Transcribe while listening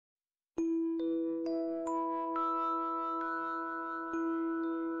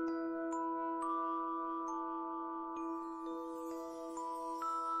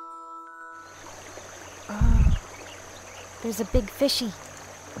There's a big fishy.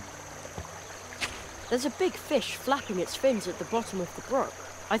 There's a big fish flapping its fins at the bottom of the brook.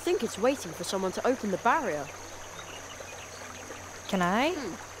 I think it's waiting for someone to open the barrier. Can I?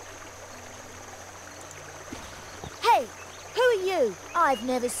 Hey, who are you? I've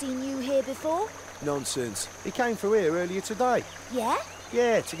never seen you here before. Nonsense. He came through here earlier today. Yeah?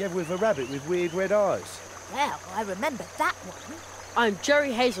 Yeah, together with a rabbit with weird red eyes. Well, I remember that one. I'm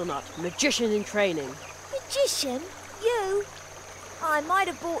Jerry Hazelnut, magician in training. Magician? You? I might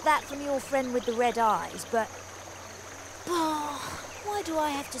have bought that from your friend with the red eyes, but... Oh, why do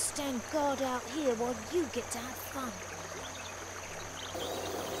I have to stand guard out here while you get to have fun?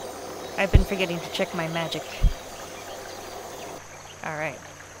 I've been forgetting to check my magic. Alright.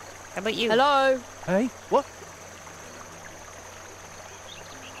 How about you? Hello? Hey, what?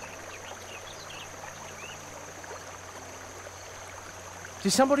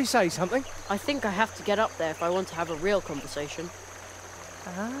 Did somebody say something? I think I have to get up there if I want to have a real conversation.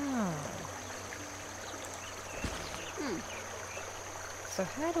 Oh. So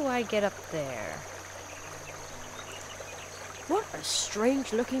how do I get up there? What a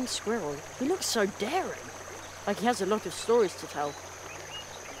strange-looking squirrel. He looks so daring. Like he has a lot of stories to tell.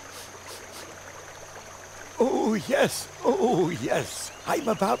 Oh, yes. Oh, yes. I'm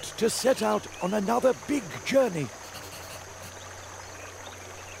about to set out on another big journey.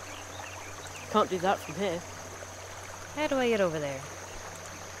 Can't do that from here. How do I get over there?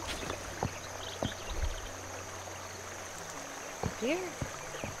 Here?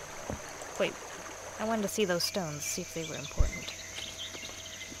 Wait, I wanted to see those stones, see if they were important.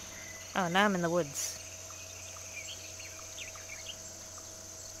 Oh, now I'm in the woods.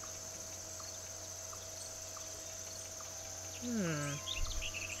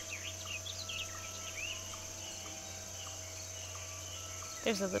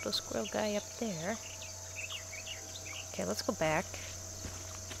 There's a little squirrel guy up there. Okay, let's go back.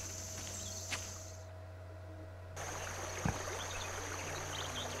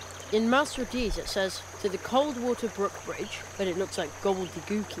 In Master D's it says, to the Coldwater Brook Bridge, but it looks like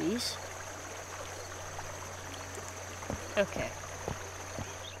gobbledygookies. Okay.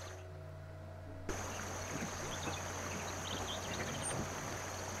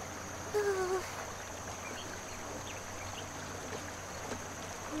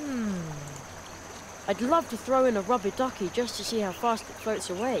 I'd love to throw in a rubber ducky just to see how fast it floats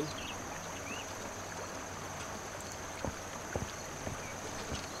away.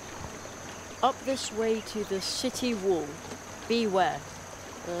 Up this way to the city wall. Beware.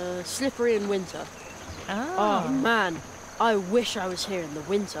 Slippery in winter. Oh man, I wish I was here in the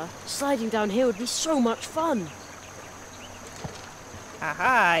winter. Sliding down here would be so much fun.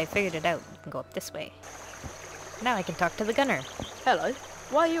 Aha, I figured it out. We can go up this way. Now I can talk to the gunner. Hello,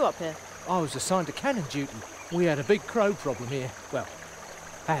 why are you up here? I was assigned to cannon duty. We had a big crow problem here. Well,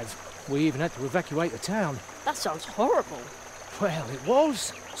 we even had to evacuate the town. That sounds horrible. Well, it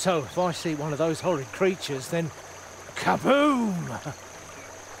was. So if I see one of those horrid creatures, then kaboom!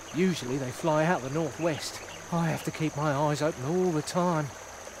 Usually they fly out the northwest. I have to keep my eyes open all the time,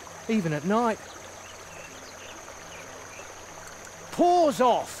 even at night. Paws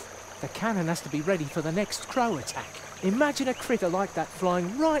off! The cannon has to be ready for the next crow attack. Imagine a critter like that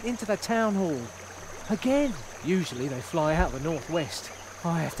flying right into the town hall. Again, usually they fly out the northwest.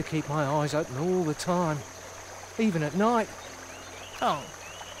 I have to keep my eyes open all the time, even at night. Oh.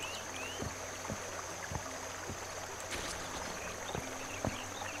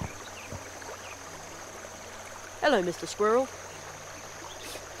 Hello, Mr. Squirrel.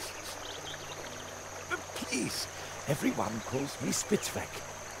 Please, everyone calls me Spitzweg.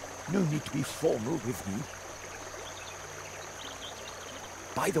 No need to be formal with me.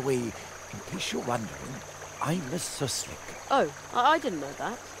 By the way, in case you're wondering, I'm a Snuzzle. Oh, I didn't know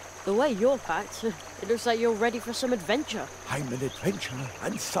that. The way you're packed, it looks like you're ready for some adventure. I'm an adventurer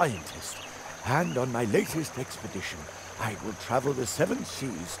and scientist, and on my latest expedition, I will travel the 7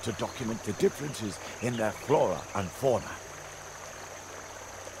 seas to document the differences in their flora and fauna.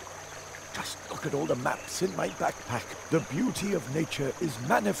 Just look at all the maps in my backpack. The beauty of nature is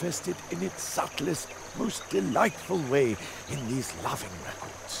manifested in its subtlest, most delightful way in these loving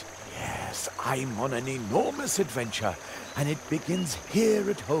records. Yes, I'm on an enormous adventure, and it begins here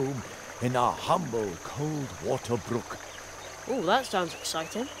at home in our humble Coldwater Brook. Oh, that sounds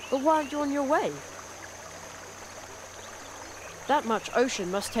exciting. But why aren't you on your way? That much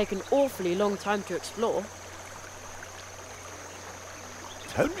ocean must take an awfully long time to explore.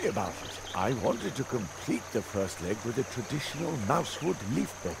 Tell me about it. I wanted to complete the first leg with a traditional mousewood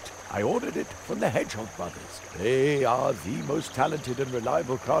leaf boat. I ordered it from the Hedgehog brothers. They are the most talented and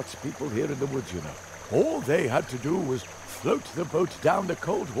reliable craftspeople here in the woods, you know. All they had to do was float the boat down the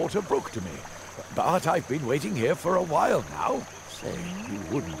Coldwater Brook to me. But I've been waiting here for a while now. Say, you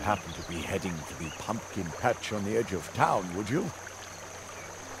wouldn't happen to be heading to the pumpkin patch on the edge of town, would you?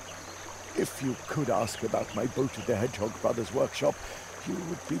 If you could ask about my boat at the Hedgehog Brothers workshop, you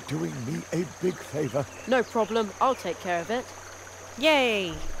would be doing me a big favor. No problem, I'll take care of it.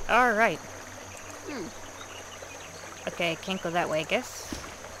 Yay! Alright. Okay, can't go that way, I guess.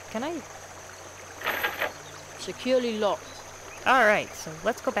 Can I? Securely locked. Alright, so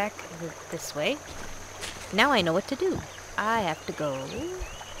let's go back this way. Now I know what to do. I have to go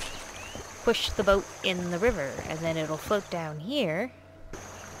push the boat in the river, and then it'll float down here.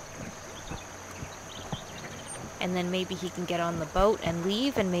 And then maybe he can get on the boat and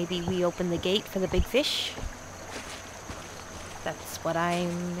leave, and maybe we open the gate for the big fish. That's what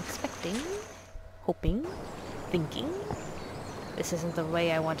I'm expecting, hoping, thinking. This isn't the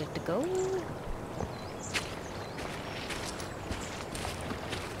way I want it to go.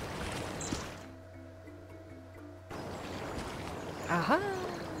 Aha!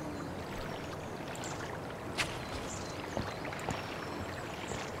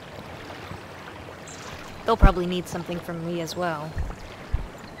 They'll probably need something from me as well.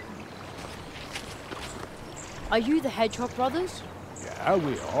 Are you the Hedgehog Brothers? Yeah,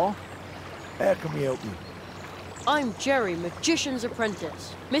 we are. How can we help you? I'm Jerry, Magician's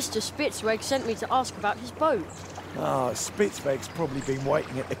Apprentice. Mr. Spitzweg sent me to ask about his boat. Ah, Spitzweg's probably been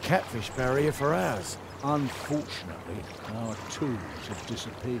waiting at the catfish barrier for hours. Unfortunately, our tools have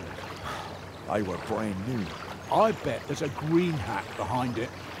disappeared. They were brand new. I bet there's a green hat behind it.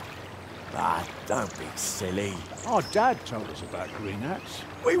 Ah, don't be silly. Our dad told us about green hats.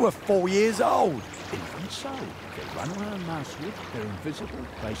 We were 4 years old. Even so, they run around Mousewood, they're invisible,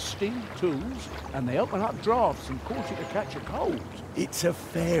 they sting tools, and they open up drafts and cause you to catch a cold. It's a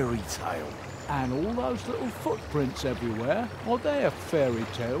fairy tale. And all those little footprints everywhere, well, they're a fairy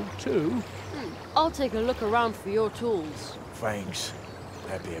tale too. I'll take a look around for your tools. Thanks.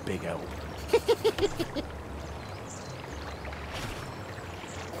 That'd be a big help.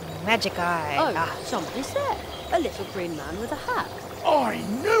 Magic eye. Oh, somebody's there. A little green man with a hat. I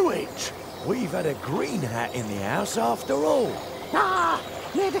knew it! We've had a green hat in the house after all. Ah,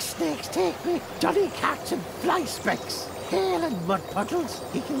 let the snakes take me. Jolly cats and fly specks. Hail and mud puddles.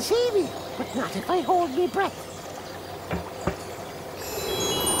 He can see me, but not if I hold me breath.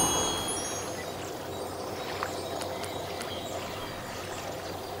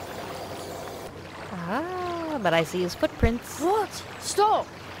 Ah, but I see his footprints. What? Stop!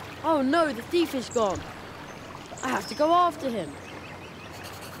 Oh no, the thief is gone. I have to go after him.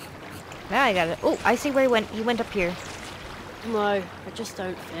 Now I got it. Oh, I see where he went. He went up here. No, I just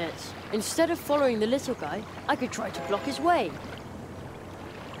don't fit. Instead of following the little guy, I could try to block his way.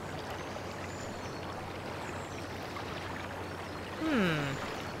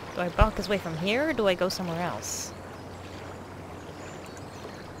 Do I block his way from here, or do I go somewhere else?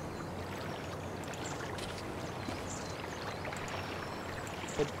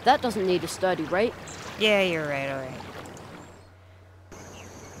 But that doesn't need a sturdy rate. Yeah, you're right, alright.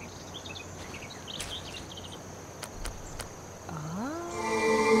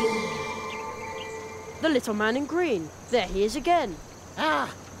 The little man in green. There he is again.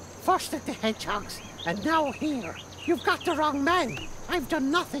 Ah, first at the hedgehogs, and now here. You've got the wrong man. I've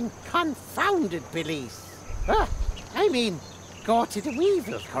done nothing. Confounded police. I mean, go to the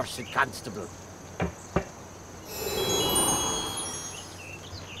weevil, cursed constable.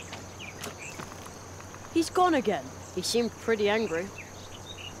 He's gone again. He seemed pretty angry.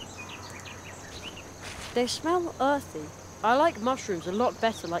 They smell earthy. I like mushrooms a lot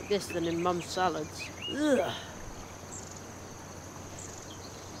better like this than in Mum's salads. Ugh.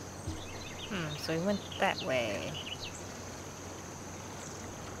 So he went that way.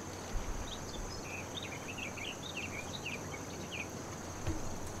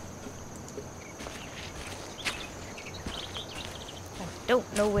 I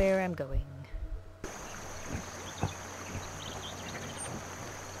don't know where I'm going.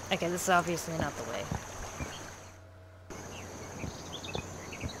 Okay, this is obviously not the way.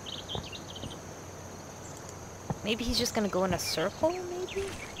 Maybe he's just gonna go in a circle, maybe?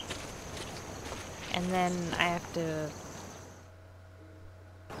 And then I have to...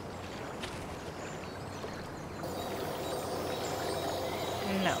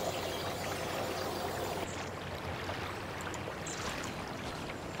 No.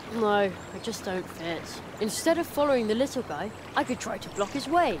 No, I just don't fit. Instead of following the little guy, I could try to block his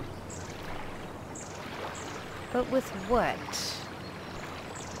way. But with what?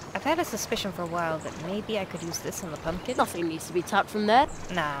 I've had a suspicion for a while that maybe I could use this on the pumpkin. Nothing needs to be tapped from there.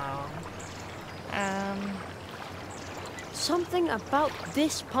 No. Something about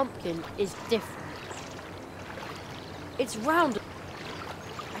this pumpkin is different. It's round.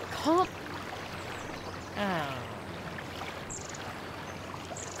 I can't... Oh.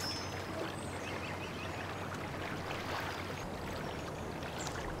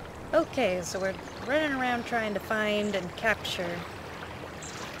 Okay, so we're running around trying to find and capture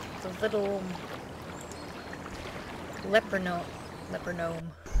the little leprechaun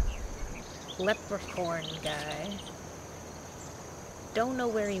guy. Don't know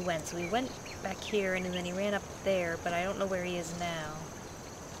where he went, so he went back here and then he ran up there, but I don't know where he is now.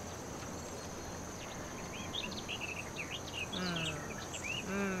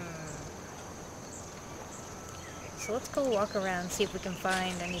 So let's go walk around and see if we can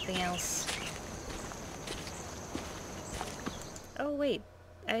find anything else. Oh wait,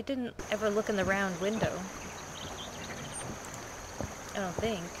 I didn't ever look in the round window. I don't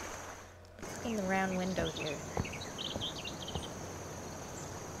think. Let's look in the round window here.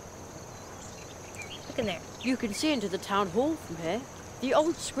 Look in there. You can see into the town hall from here. The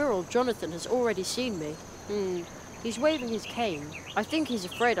old squirrel, Jonathan, has already seen me. He's waving his cane. I think he's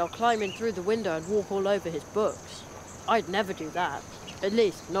afraid I'll climb in through the window and walk all over his books. I'd never do that. At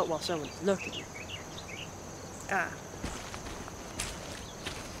least, not while someone's looking. Ah.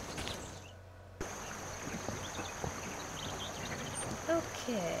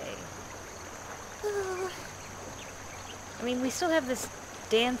 Okay. I mean, we still have this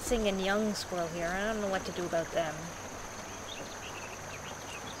dancing and young squirrel here. I don't know what to do about them.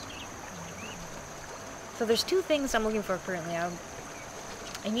 So there's two things I'm looking for currently. I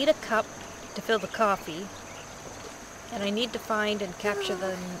need a cup to fill the coffee, and I need to find and capture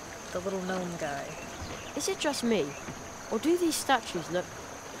the little gnome guy. Is it just me? Or do these statues look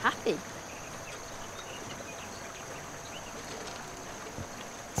happy?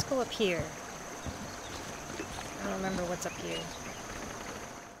 Let's go up here. I don't remember what's up here.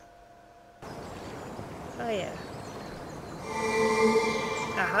 Oh yeah.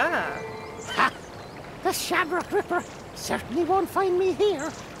 Aha! Ha! The Shamrock Ripper certainly won't find me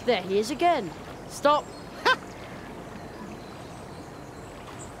here. There he is again. Stop. Ha!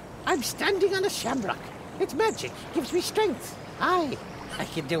 I'm standing on a shamrock. Its magic gives me strength. I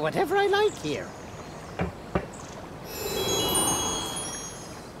can do whatever I like here.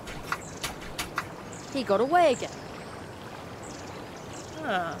 He got away again.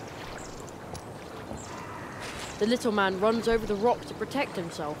 Huh. The little man runs over the rock to protect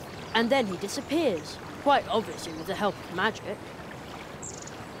himself, and then he disappears. Quite obviously with the help of magic.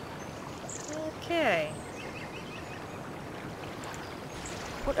 Okay.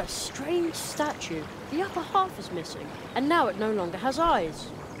 What a strange statue. The upper half is missing, and now it no longer has eyes.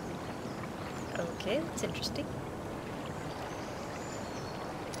 Okay, that's interesting.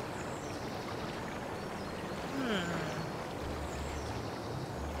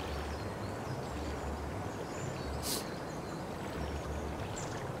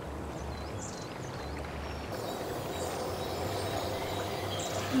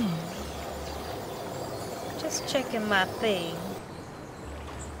 Just checking my thing.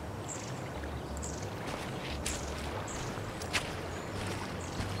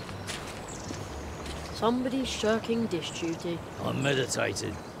 Somebody's shirking dish duty. I'm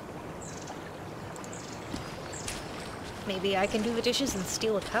meditating. Maybe I can do the dishes and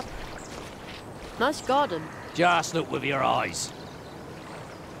steal a cup? Nice garden. Just look with your eyes.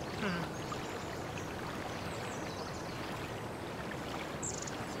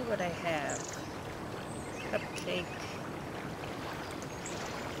 See what I have. Cupcake.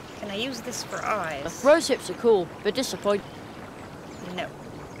 Can I use this for eyes? Rose hips are cool, but disappointing. No.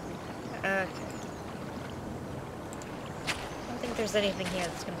 Okay. I don't think there's anything here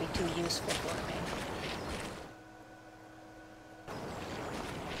that's going to be too useful for me.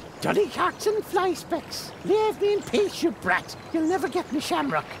 Dolly carts and fly specks. Leave me in peace, you brat. You'll never get me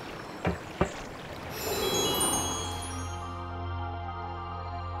shamrock.